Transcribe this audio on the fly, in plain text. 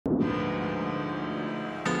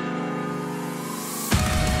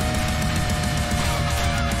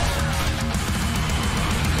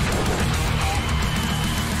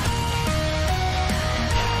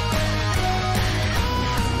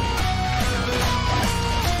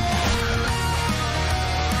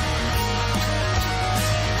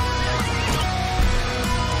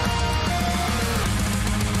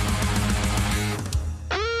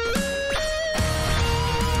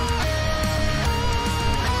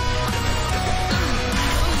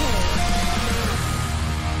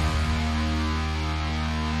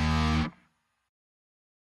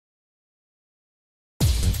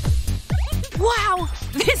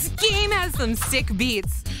some sick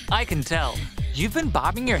beats. I can tell. You've been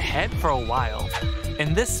bobbing your head for a while.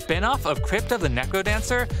 In this spin-off of Crypt of the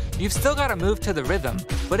Necrodancer, you've still got to move to the rhythm,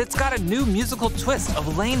 but it's got a new musical twist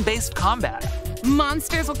of lane-based combat.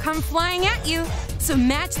 Monsters will come flying at you, so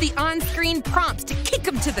match the on-screen prompts to kick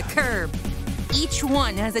them to the curb. Each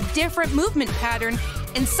one has a different movement pattern,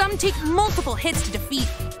 and some take multiple hits to defeat.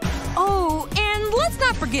 Oh, and let's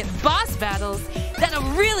not forget boss battles. That'll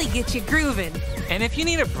really get you grooving. And if you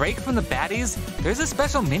need a break from the baddies, there's a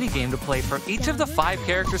special minigame to play for each of the 5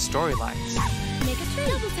 character storylines. Make a tree.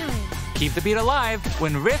 Double time. Keep the beat alive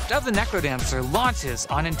when Rift of the Necrodancer launches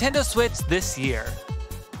on Nintendo Switch this year.